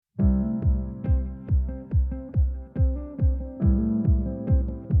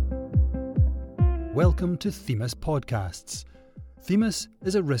welcome to Themis Podcasts. Themis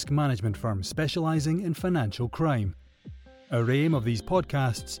is a risk management firm specialising in financial crime. Our aim of these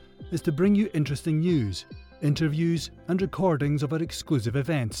podcasts is to bring you interesting news, interviews and recordings of our exclusive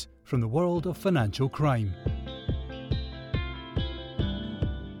events from the world of financial crime.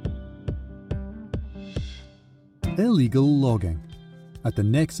 Illegal logging, at the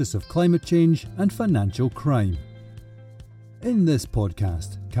nexus of climate change and financial crime. In this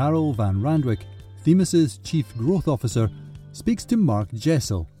podcast, Carel van Randwyck, Themis' Chief Growth Officer, speaks to Marc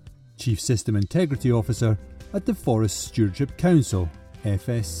Jessel, Chief System Integrity Officer at the Forest Stewardship Council,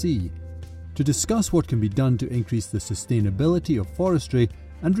 FSC, to discuss what can be done to increase the sustainability of forestry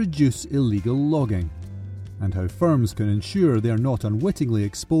and reduce illegal logging, and how firms can ensure they are not unwittingly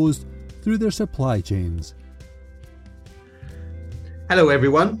exposed through their supply chains. Hello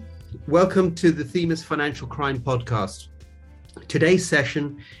everyone, welcome to the Themis Financial Crime Podcast. Today's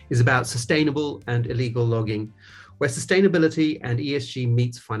session is about sustainable and illegal logging, where sustainability and ESG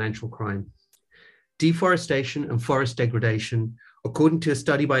meets financial crime. Deforestation and forest degradation, according to a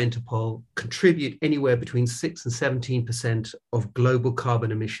study by Interpol, contribute anywhere between 6 and 17% of global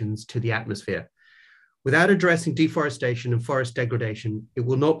carbon emissions to the atmosphere. Without addressing deforestation and forest degradation, it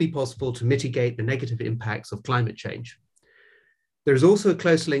will not be possible to mitigate the negative impacts of climate change. There is also a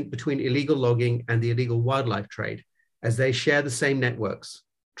close link between illegal logging and the illegal wildlife trade, as they share the same networks: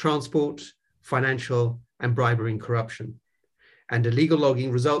 transport, financial, and bribery and corruption. And illegal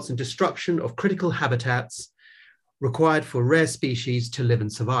logging results in destruction of critical habitats required for rare species to live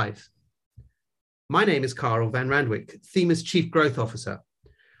and survive. My name is Carel van Randwyck, Themis Chief Growth Officer.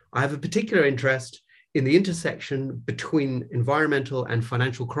 I have a particular interest in the intersection between environmental and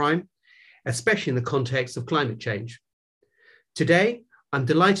financial crime, especially in the context of climate change. Today, I'm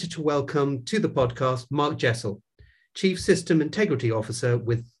delighted to welcome to the podcast Marc Jessel, Chief System Integrity Officer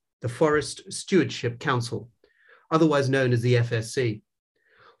with the Forest Stewardship Council, otherwise known as the FSC.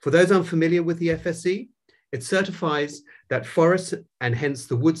 For those unfamiliar with the FSC, it certifies that forests, and hence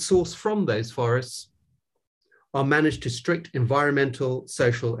the wood sourced from those forests, are managed to strict environmental,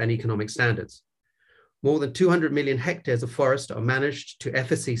 social, and economic standards. More than 200 million hectares of forest are managed to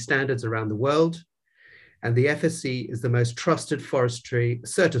FSC standards around the world, and the FSC is the most trusted forestry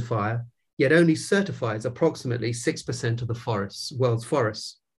certifier, yet only certifies approximately 6% of the world's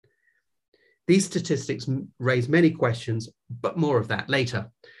forests. These statistics raise many questions, but more of that later.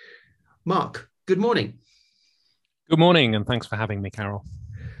 Marc, good morning. Good morning, and thanks for having me, Carel.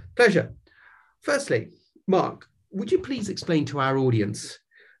 Pleasure. Firstly, Marc, would you please explain to our audience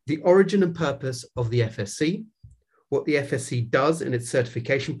the origin and purpose of the FSC, what the FSC does in its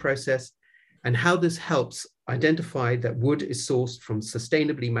certification process, and how this helps identify that wood is sourced from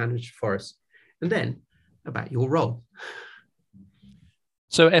sustainably managed forests, and then about your role.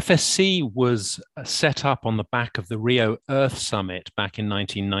 So FSC was set up on the back of the Rio Earth Summit back in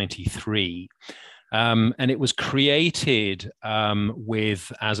 1993. And it was created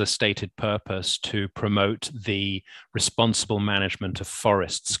with, as a stated purpose, to promote the responsible management of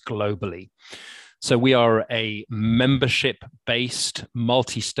forests globally. So we are a membership-based,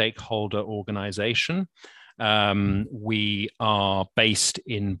 multi-stakeholder organization. We are based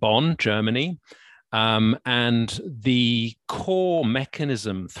in Bonn, Germany. And the core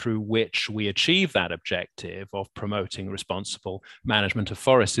mechanism through which we achieve that objective of promoting responsible management of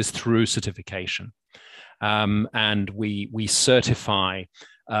forests is through certification. And we certify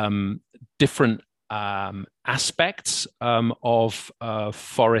different aspects of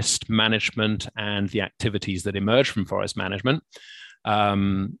forest management and the activities that emerge from forest management.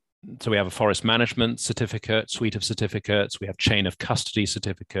 So we have a forest management certificate, suite of certificates, we have chain of custody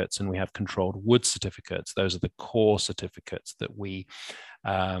certificates, and we have controlled wood certificates. Those are the core certificates that we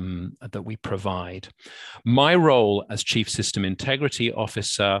provide. My role as Chief System Integrity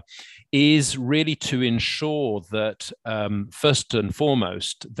Officer is really to ensure that, first and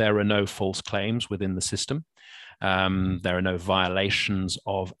foremost, there are no false claims within the system. There are no violations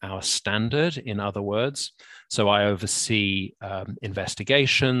of our standard, in other words. So I oversee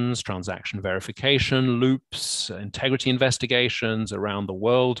investigations, transaction verification loops, integrity investigations around the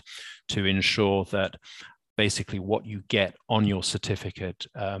world to ensure that basically what you get on your certificate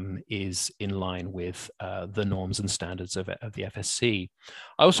is in line with the norms and standards of the FSC.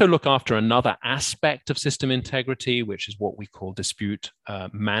 I also look after another aspect of system integrity, which is what we call dispute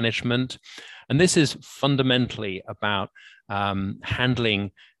management. And this is fundamentally about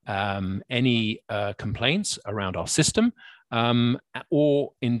handling any complaints around our system,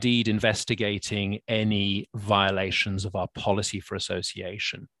 or indeed investigating any violations of our policy for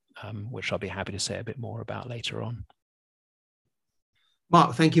association, which I'll be happy to say a bit more about later on.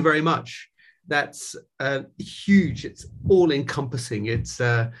 Marc, thank you very much. That's huge. It's all encompassing. It's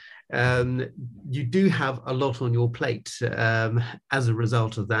you do have a lot on your plate as a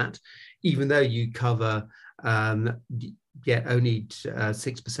result of that, even though you cover only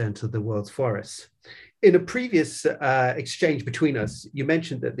 6% of the world's forests. In a previous exchange between us, you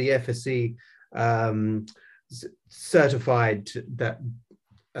mentioned that the FSC certified that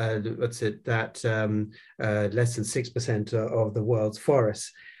less than 6% of the world's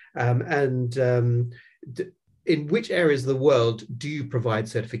forests. In which areas of the world do you provide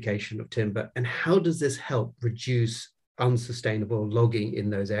certification of timber, and how does this help reduce unsustainable logging in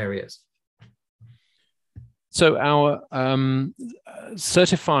those areas? So our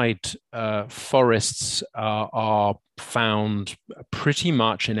certified forests are found pretty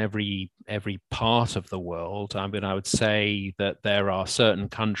much in every part of the world. I mean, I would say that there are certain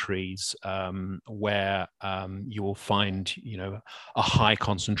countries where you will find, a high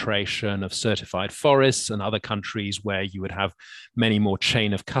concentration of certified forests, and other countries where you would have many more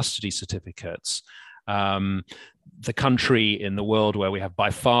chain of custody certificates. The country in the world where we have by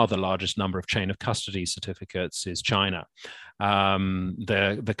far the largest number of chain of custody certificates is China.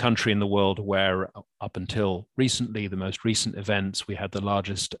 The country in the world where, up until recently, the most recent events, we had the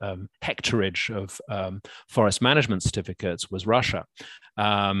largest hectarage of forest management certificates was Russia.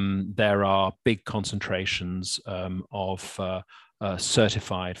 There are big concentrations of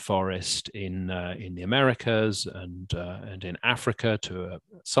certified forest in the Americas and in Africa to a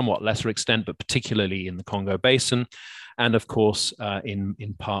somewhat lesser extent, but particularly in the Congo Basin, and of course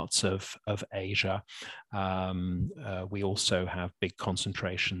in parts of Asia. We also have big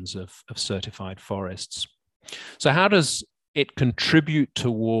concentrations of certified forests. So how does it contribute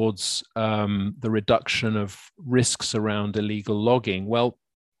towards the reduction of risks around illegal logging? Well,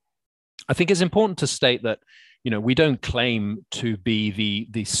 I think it's important to state that we don't claim to be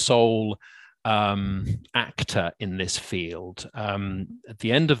the sole actor in this field. At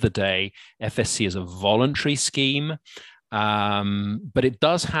the end of the day, FSC is a voluntary scheme, but it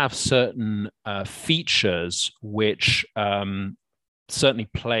does have certain features which certainly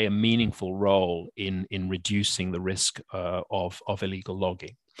play a meaningful role in reducing the risk of illegal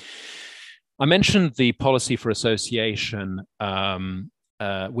logging. I mentioned the policy for association,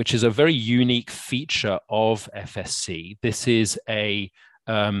 which is a very unique feature of FSC. This is a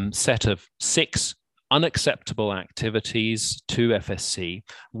set of 6 unacceptable activities to FSC.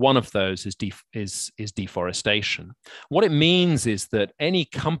 One of those is deforestation. What it means is that any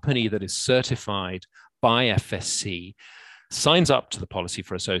company that is certified by FSC signs up to the policy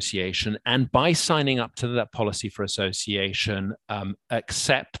for association, and by signing up to that policy for association,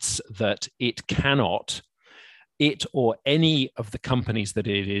 accepts that it or any of the companies that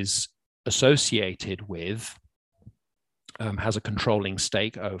it is associated with, has a controlling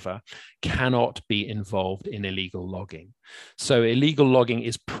stake over, cannot be involved in illegal logging. So illegal logging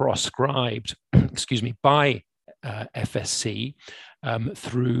is proscribed, by FSC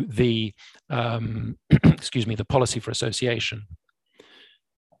through the the policy for association.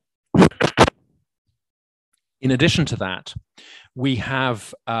 In addition to that, we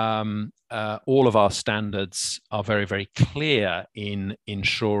have all of our standards are very, very clear in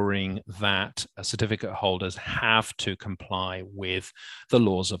ensuring that certificate holders have to comply with the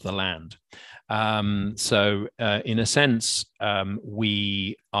laws of the land. So in a sense,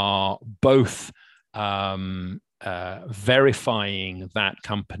 we are both verifying that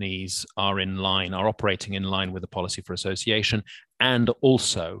companies are operating in line with the policy for association, and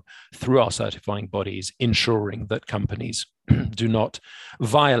also through our certifying bodies ensuring that companies do not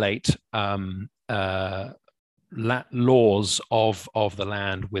violate laws of the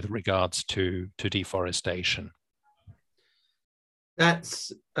land with regards to deforestation.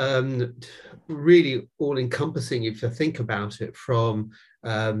 That's really all-encompassing if you think about it, from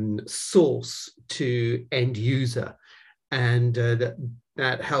source to end user, and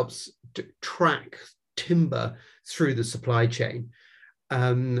that helps to track timber through the supply chain.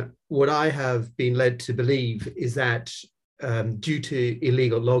 What I have been led to believe is that due to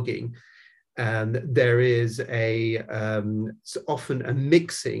illegal logging, there is often a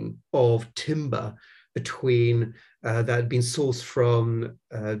mixing of timber between that had been sourced from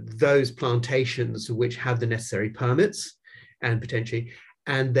those plantations which have the necessary permits and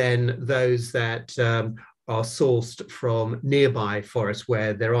then those that are sourced from nearby forests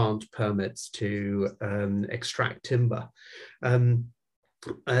where there aren't permits to extract timber.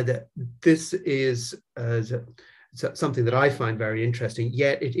 This is something that I find very interesting,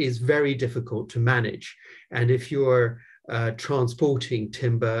 yet it is very difficult to manage. And if you're transporting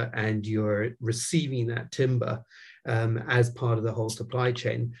timber and you're receiving that timber as part of the whole supply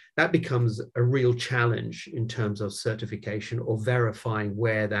chain, that becomes a real challenge in terms of certification or verifying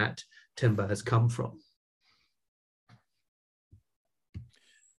where that timber has come from.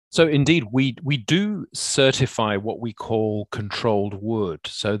 So indeed, we do certify what we call controlled wood.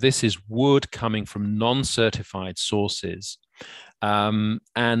 So this is wood coming from non-certified sources.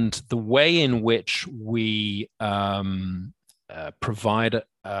 And the way in which we provide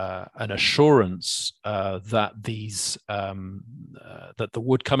an assurance that that the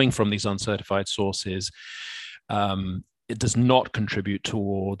wood coming from these uncertified sources it does not contribute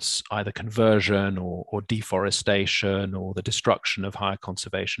towards either conversion or deforestation or the destruction of higher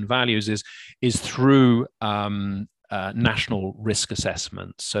conservation values is through national risk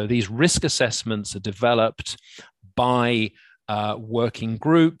assessments. So these risk assessments are developed by working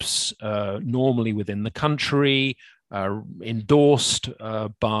groups, normally within the country, endorsed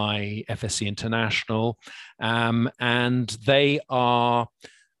by FSC International, and they are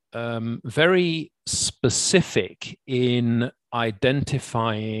very specific in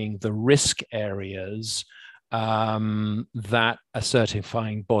identifying the risk areas that a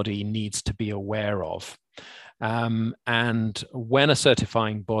certifying body needs to be aware of. And when a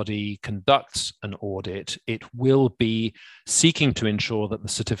certifying body conducts an audit, it will be seeking to ensure that the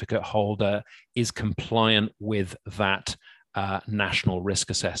certificate holder is compliant with that national risk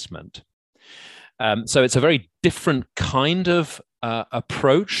assessment. So it's a very different kind of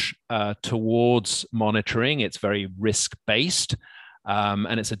approach towards monitoring. It's very risk-based,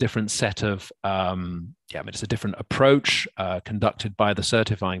 and it's a different set of, it's a different approach conducted by the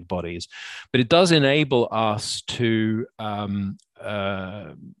certifying bodies. But it does enable us to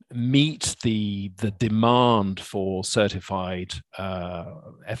meet the demand for certified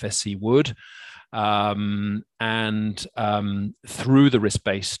FSC wood, and through the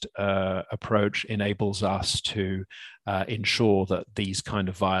risk-based approach enables us to ensure that these kind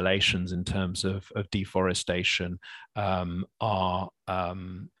of violations in terms of deforestation are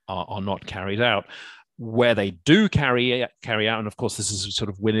not carried out. Where they do carry out, and of course this is sort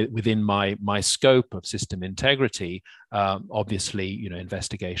of within my scope of system integrity, obviously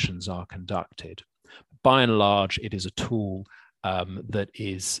investigations are conducted. By and large, it is a tool that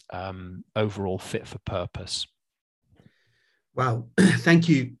is overall fit for purpose. Wow, thank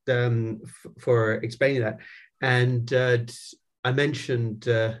you for explaining that. And I mentioned,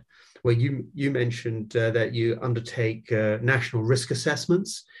 you mentioned that you undertake national risk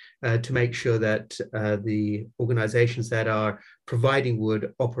assessments to make sure that the organizations that are providing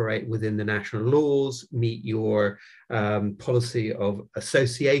wood operate within the national laws, meet your policy of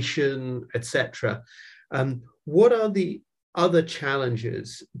association, etc. What are the other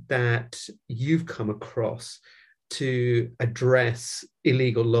challenges that you've come across to address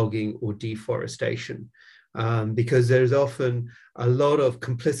illegal logging or deforestation? Because there's often a lot of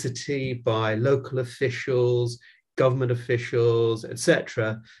complicity by local officials, government officials,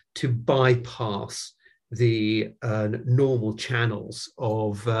 etc., to bypass the normal channels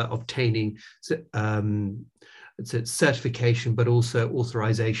of obtaining certification, but also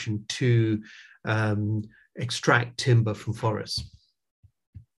authorization to extract timber from forests.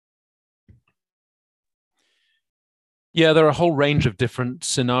 Yeah, there are a whole range of different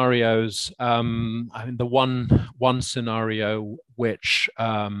scenarios. I mean, the one scenario which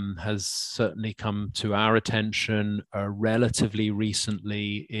has certainly come to our attention relatively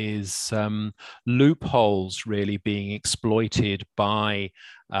recently is loopholes really being exploited by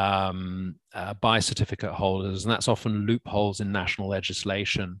certificate holders, and that's often loopholes in national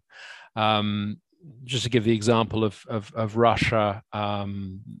legislation. Just to give the example of Russia,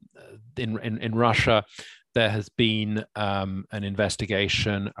 in Russia, there has been an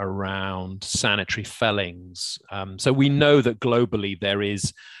investigation around sanitary fellings. So we know that globally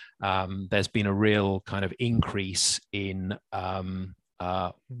there's been a real kind of increase in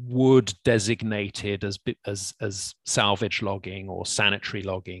wood designated as salvage logging or sanitary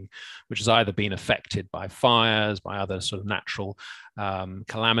logging, which has either been affected by fires, by other sort of natural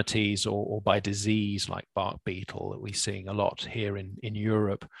calamities, or by disease like bark beetle that we're seeing a lot here in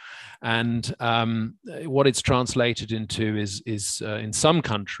Europe. And what it's translated into is in some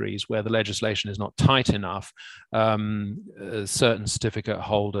countries where the legislation is not tight enough, certain certificate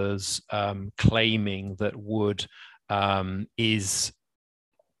holders claiming that wood is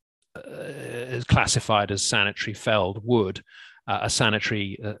classified as sanitary felled wood, a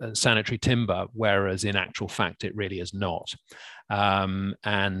sanitary timber, whereas in actual fact it really is not.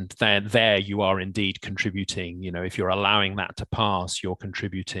 And there you are indeed contributing. If you're allowing that to pass, you're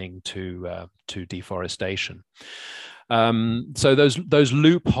contributing to deforestation. So those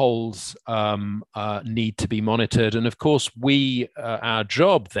loopholes need to be monitored, and of course, our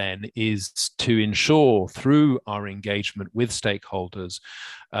job then is to ensure through our engagement with stakeholders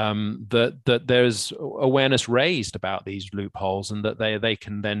that there's awareness raised about these loopholes, and that they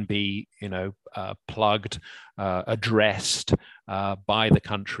can then be plugged, addressed by the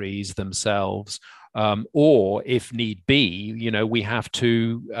countries themselves. Or if need be, we have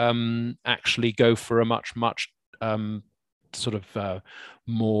to actually go for a much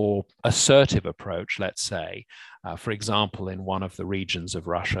more assertive approach, let's say. For example, in one of the regions of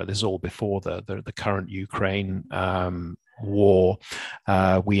Russia, this is all before the current Ukraine war,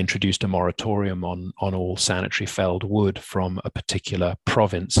 we introduced a moratorium on all sanitary felled wood from a particular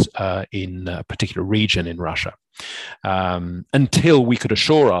province in a particular region in Russia, until we could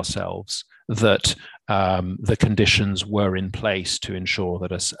assure ourselves that the conditions were in place to ensure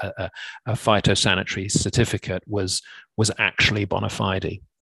that a phytosanitary certificate was actually bona fide.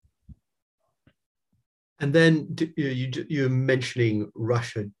 And then you're mentioning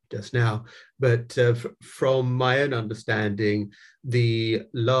Russia just now, but from my own understanding, the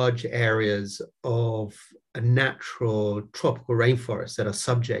large areas of a natural tropical rainforest that are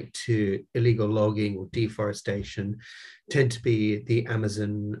subject to illegal logging or deforestation tend to be the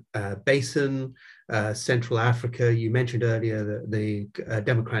Amazon basin, Central Africa. You mentioned earlier the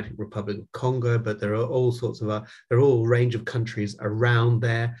Democratic Republic of Congo, but there are all sorts of there are all a range of countries around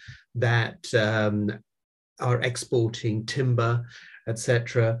there that are exporting timber,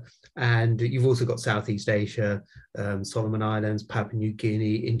 etc. And you've also got Southeast Asia, Solomon Islands, Papua New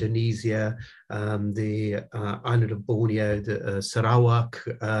Guinea, Indonesia, the island of Borneo, the Sarawak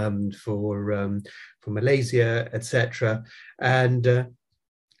for Malaysia, etc. And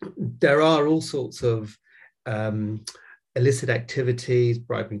there are all sorts of illicit activities,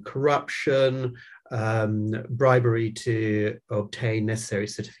 bribing, corruption, bribery to obtain necessary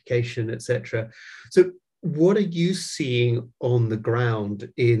certification, etc. So what are you seeing on the ground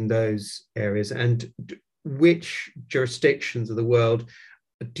in those areas, and which jurisdictions of the world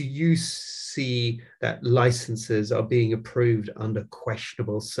do you see that licenses are being approved under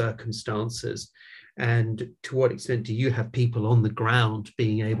questionable circumstances? And to what extent do you have people on the ground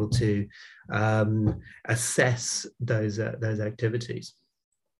being able to assess those activities?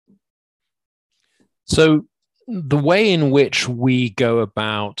 So the way in which we go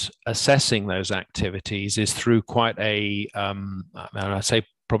about assessing those activities is through quite I'd say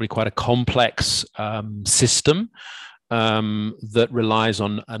probably quite a complex system that relies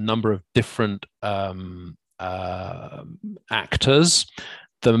on a number of different actors.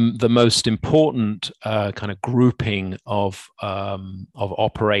 The most important kind of grouping of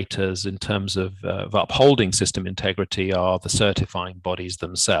operators in terms of upholding system integrity are the certifying bodies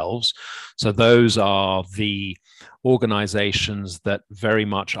themselves. So those are the organizations that very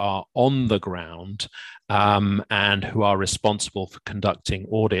much are on the ground and who are responsible for conducting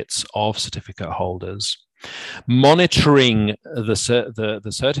audits of certificate holders. Monitoring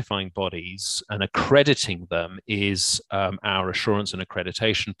the certifying bodies and accrediting them is our assurance and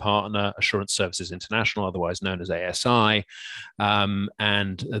accreditation partner, Assurance Services International, otherwise known as ASI,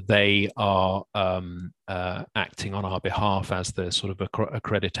 and they are acting on our behalf as the sort of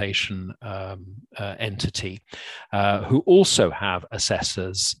accreditation entity, who also have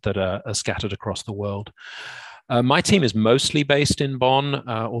assessors that are scattered across the world. My team is mostly based in Bonn,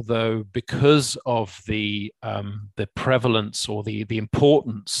 although because of the prevalence or the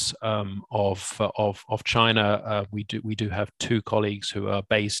importance of China, we do have two colleagues who are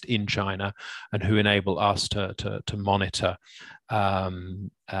based in China and who enable us to monitor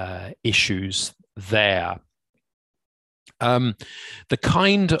issues there. The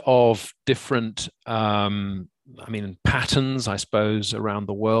kind of different patterns, I suppose, around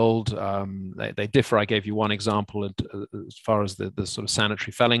the world, they differ. I gave you one example as far as the sort of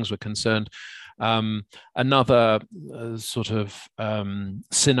sanitary fellings were concerned. Another sort of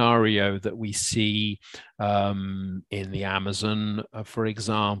scenario that we see in the Amazon, for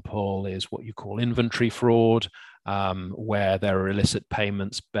example, is what you call inventory fraud, where there are illicit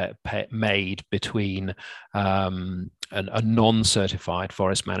payments made between a non-certified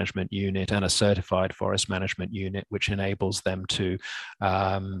forest management unit and a certified forest management unit, which enables them to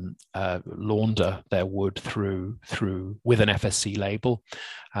launder their wood through with an FSC label.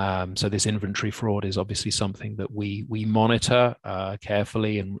 So this inventory fraud is obviously something that we monitor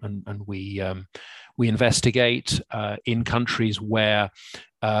carefully, and we investigate in countries where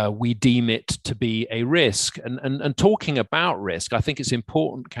we deem it to be a risk. And talking about risk, I think it's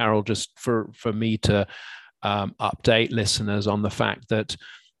important, Carol, just for me to update listeners on the fact that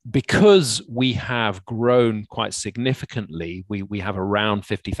because we have grown quite significantly, we have around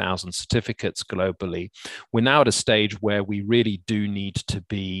 50,000 certificates globally. We're now at a stage where we really do need to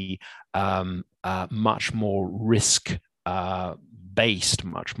be much more risk based,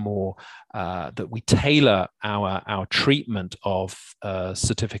 much more that we tailor our treatment of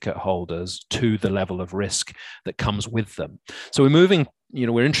certificate holders to the level of risk that comes with them. So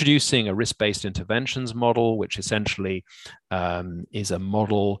we're introducing a risk-based interventions model, which essentially is a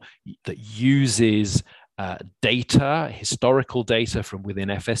model that uses historical data from within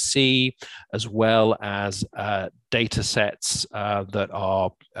FSC, as well as data sets that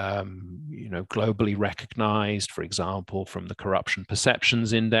are globally recognized, for example, from the Corruption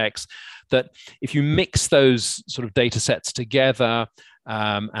Perceptions Index, that if you mix those sort of data sets together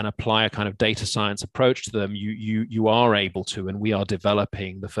and apply a kind of data science approach to them, you are able to, and we are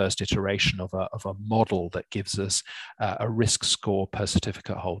developing the first iteration of a model that gives us a risk score per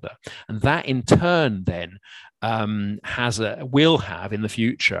certificate holder. And that in turn then will have in the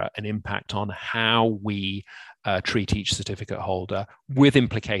future an impact on how we treat each certificate holder, with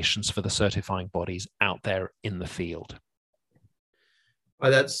implications for the certifying bodies out there in the field. Oh,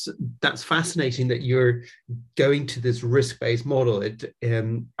 that's fascinating that you're going to this risk-based model.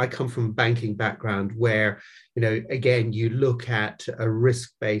 I come from a banking background where, again, you look at a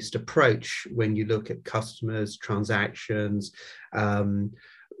risk-based approach when you look at customers, transactions,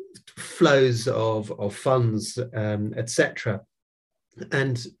 flows of funds, etc.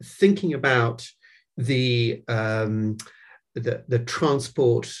 And thinking about the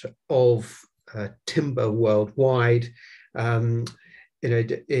transport of timber worldwide,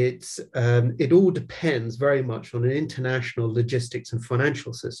 it all depends very much on an international logistics and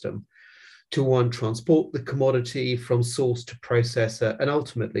financial system to, one, transport the commodity from source to processor and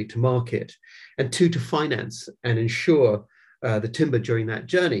ultimately to market, and two, to finance and insure the timber during that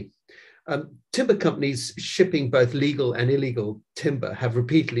journey. Timber companies shipping both legal and illegal timber have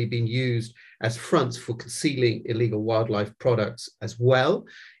repeatedly been used as fronts for concealing illegal wildlife products as well.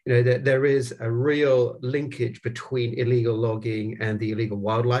 There is a real linkage between illegal logging and the illegal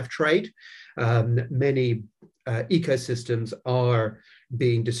wildlife trade. Many ecosystems are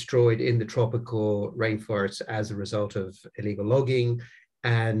being destroyed in the tropical rainforests as a result of illegal logging.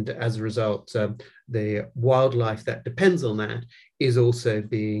 And as a result, the wildlife that depends on that is also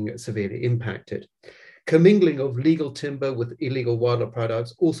being severely impacted. Commingling of legal timber with illegal wildlife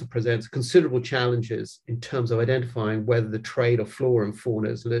products also presents considerable challenges in terms of identifying whether the trade of flora and fauna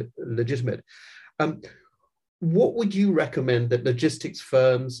is legitimate. What would you recommend that logistics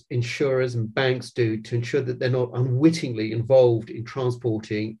firms, insurers, and banks do to ensure that they're not unwittingly involved in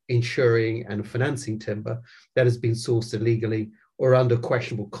transporting, insuring, and financing timber that has been sourced illegally or under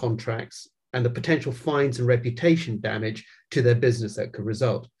questionable contracts, and the potential fines and reputation damage to their business that could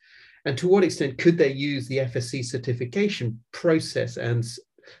result? And to what extent could they use the FSC certification process and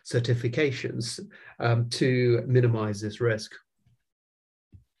certifications to minimize this risk?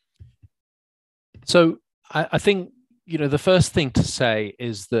 So I think, the first thing to say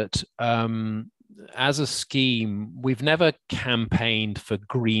is that as a scheme, we've never campaigned for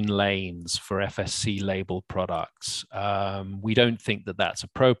green lanes for FSC labeled products. We don't think that that's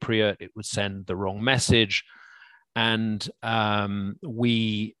appropriate. It would send the wrong message. And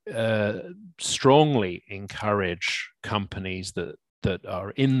we strongly encourage companies that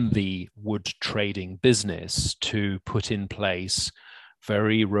are in the wood trading business to put in place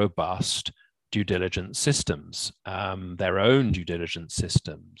very robust due diligence systems, their own due diligence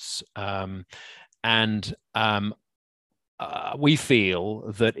systems. We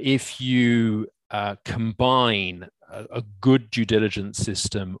feel that if you combine a good due diligence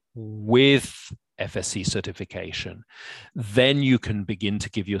system with FSC certification, then you can begin to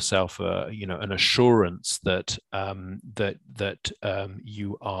give yourself an assurance that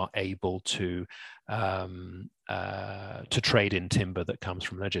you are able to trade in timber that comes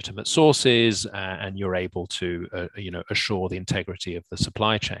from legitimate sources, and you're able to assure the integrity of the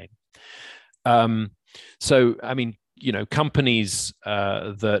supply chain. Companies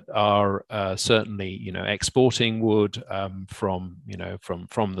that are certainly exporting wood from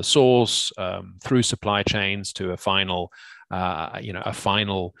the source through supply chains to a final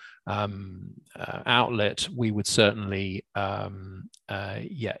outlet, we would certainly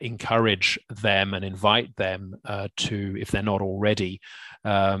encourage them and invite them to, if they're not already,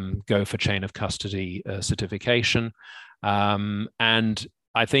 go for chain of custody certification. And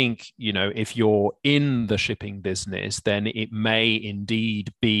I think, if you're in the shipping business, then it may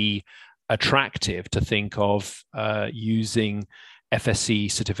indeed be attractive to think of using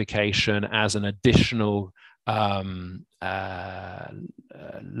FSC certification as an additional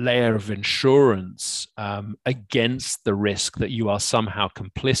layer of insurance against the risk that you are somehow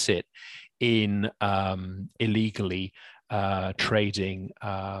complicit in illegally trading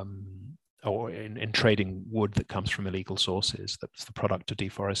or in trading wood that comes from illegal sources. That's the product of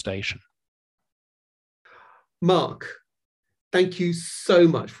deforestation. Marc, thank you so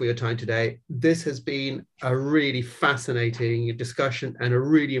much for your time today. This has been a really fascinating discussion and a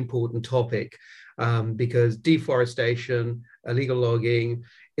really important topic because deforestation, illegal logging,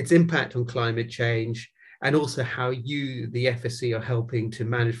 its impact on climate change, and also how you, the FSC, are helping to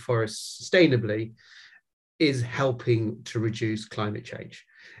manage forests sustainably is helping to reduce climate change.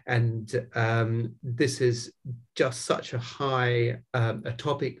 And this is just such a high a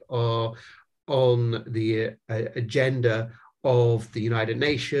topic on the agenda of the United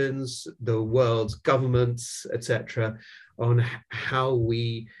Nations, the world's governments, etc., on how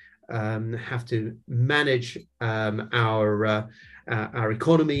we have to manage our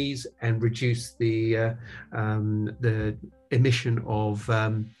economies and reduce the emission of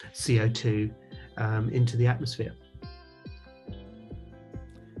CO2 into the atmosphere.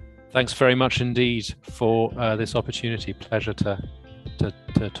 Thanks very much indeed for this opportunity. Pleasure to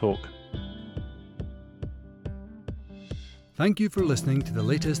talk. Thank you for listening to the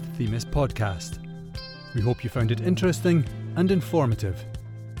latest Themis podcast. We hope you found it interesting and informative.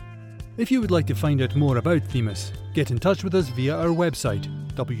 If you would like to find out more about Themis, get in touch with us via our website,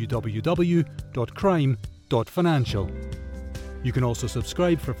 www.crime.financial. You can also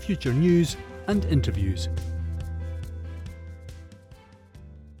subscribe for future news and interviews.